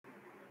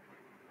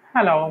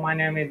Hello, my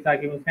name is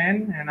Zakir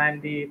Hussain and I'm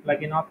the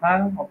plugin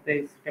author of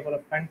this table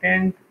of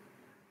content.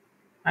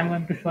 I'm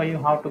going to show you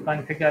how to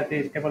configure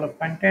this table of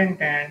content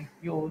and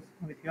use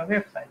with your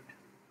website.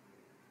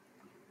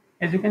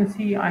 As you can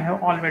see, I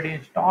have already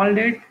installed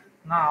it.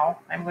 Now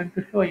I'm going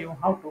to show you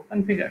how to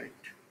configure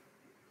it.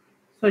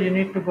 So you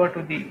need to go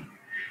to the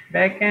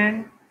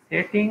backend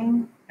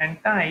setting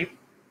and type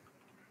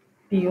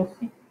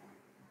TOC.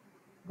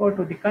 Go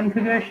to the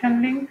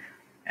configuration link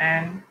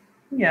and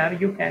here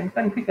you can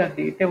configure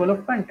the table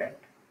of content.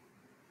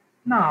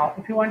 Now,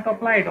 if you want to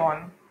apply it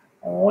on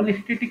all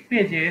static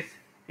pages,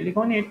 click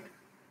on it.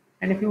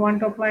 And if you want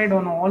to apply it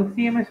on all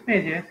CMS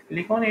pages,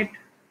 click on it,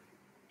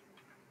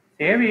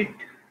 save it.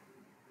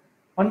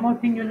 One more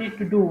thing you need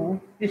to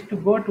do is to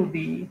go to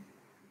the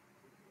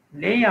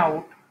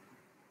layout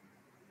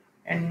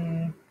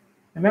and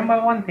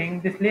remember one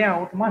thing, this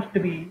layout must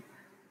be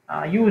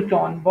used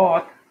on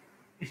both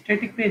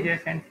static pages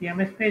and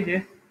CMS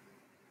pages.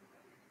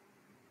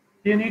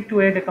 So you need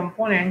to add a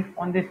component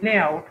on this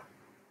layout.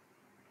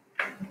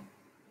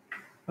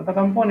 So the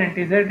component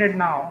is added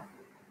now.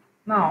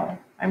 Now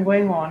I'm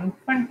going on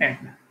front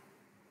end.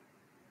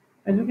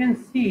 As you can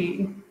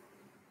see,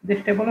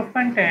 this table of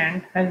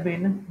content has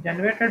been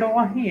generated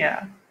over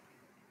here,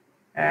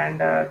 and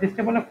this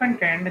table of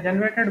content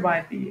generated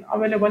by the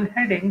available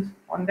headings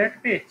on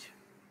that page.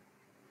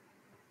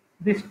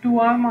 These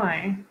two are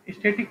my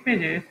static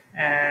pages,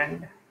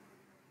 and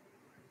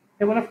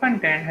table of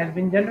content has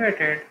been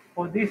generated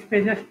for these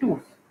pages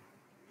too.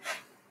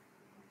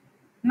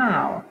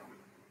 Now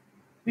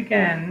we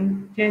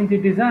can change the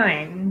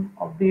design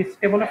of this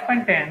table of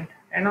content,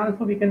 and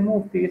also we can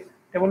move this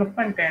table of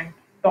content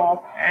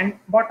top and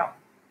bottom.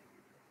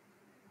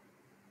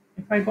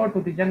 If I go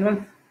to the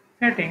general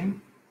setting,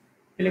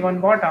 click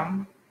on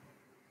bottom,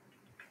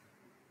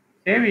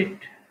 save it.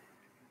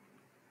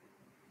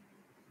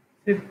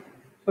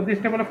 So this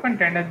table of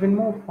content has been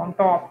moved from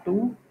top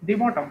to the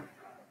bottom.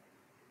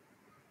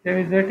 There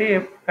is a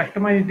tab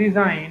customize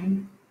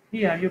design.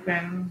 Here you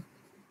can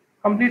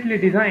completely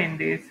design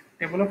this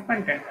table of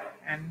content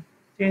and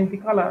change the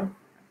color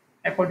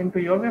according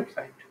to your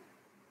website.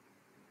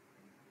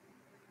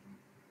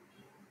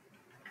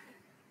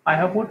 I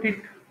have put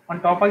it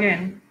on top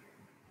again.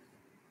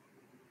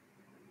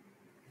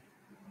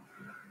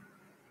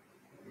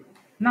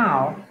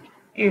 Now,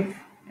 if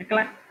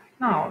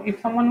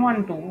if someone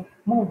want to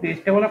move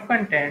this table of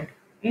content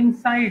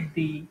inside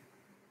the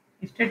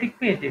static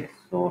pages,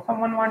 so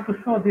someone want to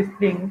show this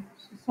link,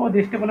 show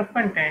this table of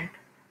content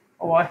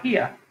over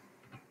here.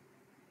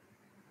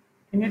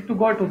 You need to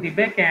go to the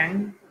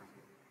backend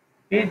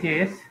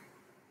pages.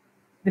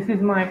 This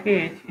is my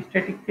page,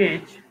 static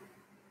page.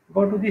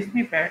 Go to the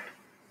snippet,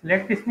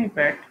 select the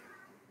snippet,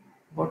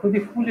 go to the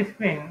full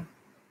screen,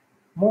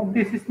 move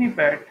this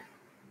snippet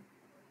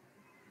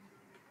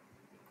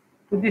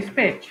to this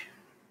page,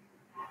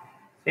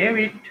 save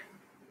it.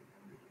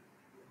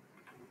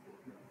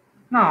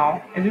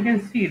 Now, as you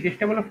can see, this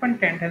table of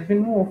content has been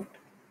moved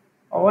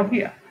over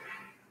here.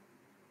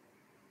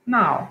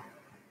 Now,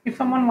 if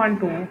someone want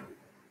to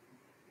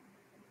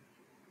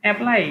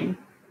apply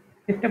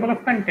this table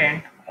of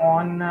content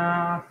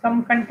on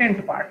some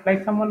content part,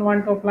 like someone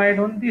want to apply it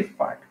on this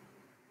part,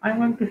 I'm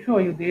going to show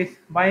you this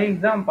by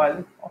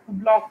example of a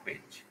blog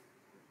page.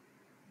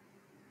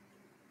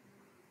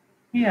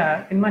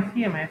 Here in my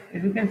CMS,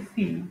 as you can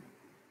see,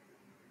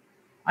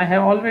 I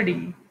have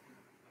already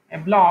a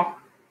blog,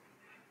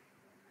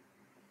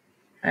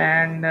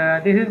 and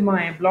this is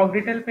my blog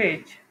detail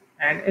page.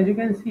 And as you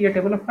can see, a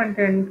table of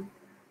content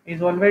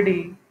is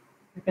already,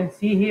 you can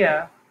see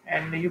here,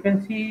 and you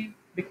can see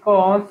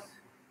because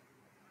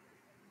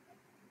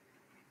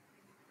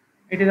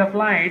it is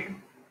applied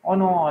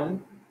on all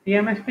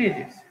CMS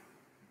pages.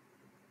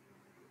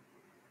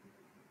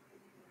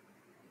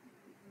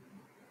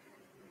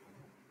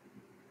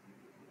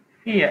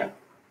 Here,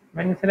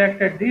 when you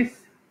selected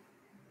this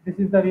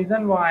is the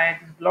reason why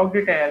this blog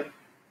detail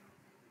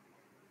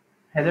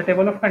has a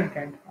table of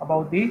content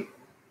about the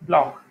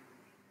blog.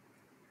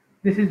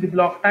 This is the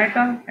blog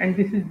title and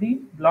this is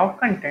the blog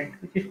content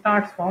which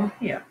starts from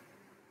here.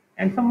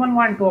 And someone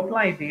want to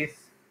apply this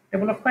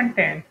table of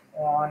content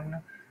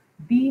on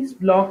these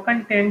blog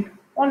content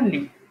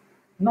only,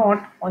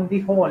 not on the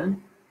whole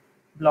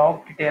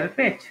blog detail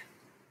page.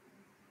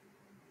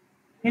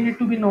 You need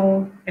to be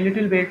know a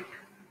little bit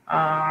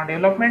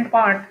development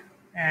part,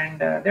 and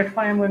that's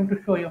why I'm going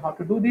to show you how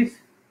to do this.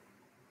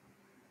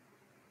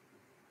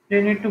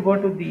 You need to go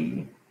to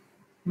the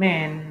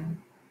main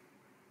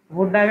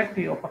root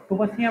directory of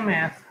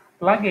OctoberCMS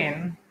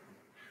plugin,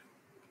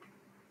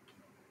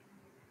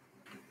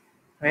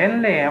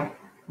 lab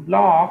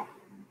block.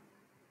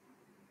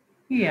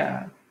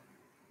 Here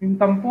in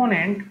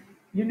component,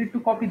 you need to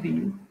copy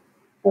the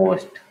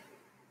post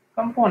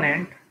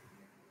component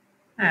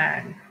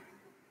and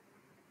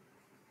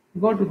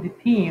go to the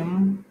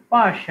theme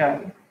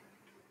partial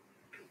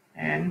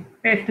and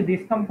paste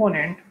this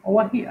component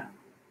over here.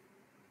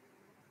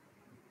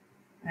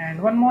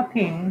 And one more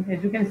thing,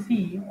 as you can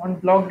see on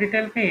blog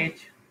detail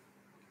page,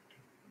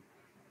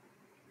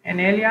 An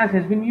alias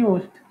has been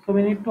used, so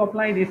we need to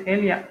apply this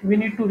alias. We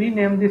need to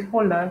rename this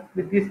folder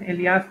with this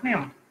alias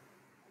name.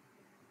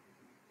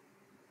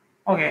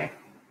 Okay,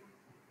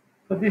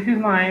 so this is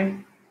my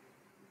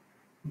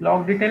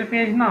blog detail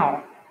page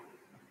now.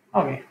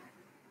 Okay,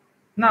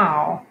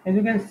 now as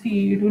you can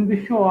see, it will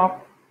be show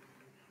up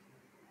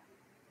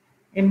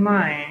in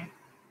my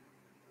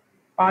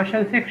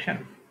partial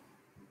section.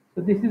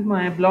 So this is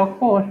my blog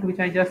post which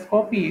I just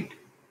copied.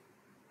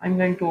 I'm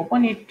going to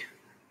open it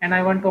and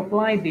I want to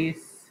apply this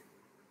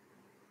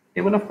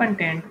table of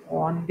content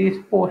on this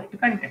post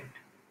content.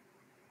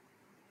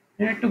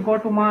 You need to go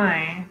to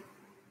my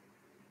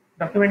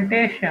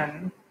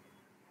documentation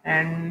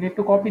and need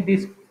to copy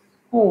this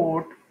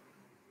code,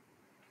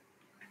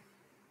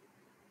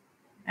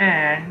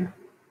 and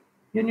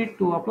you need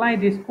to apply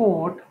this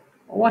code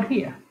over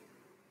here.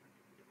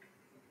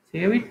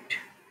 Save it.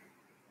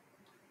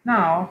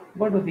 Now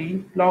go to the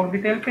blog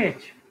detail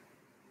page.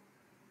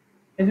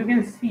 As you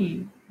can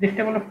see, this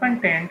table of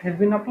content has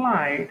been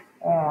applied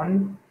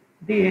on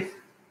this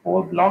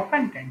whole blog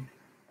content.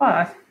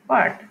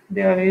 But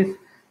there is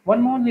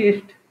one more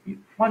list,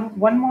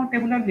 one more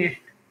tabular list,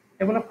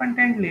 table of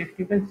content list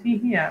you can see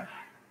here,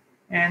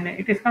 and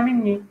it is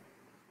coming in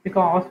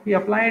because we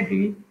applied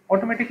it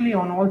automatically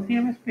on all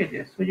CMS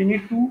pages. So you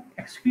need to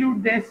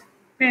exclude this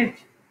page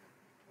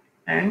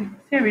and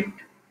save it.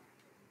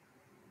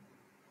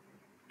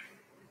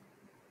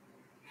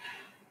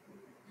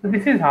 So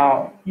this is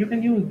how you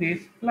can use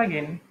this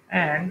plugin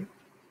and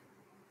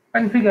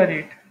configure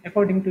it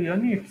according to your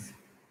needs.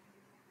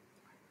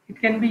 It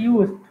can be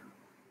used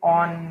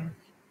on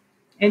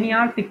any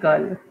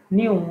article,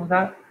 news,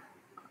 or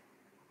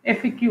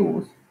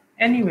FAQs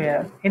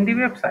anywhere in the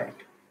website.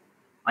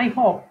 I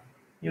hope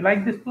you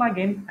like this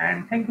plugin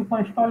and thank you for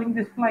installing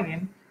this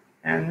plugin,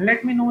 and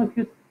let me know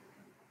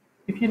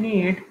if you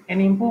need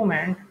any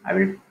improvement. I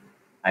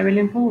will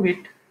improve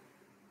it.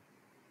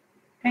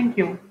 Thank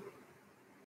you.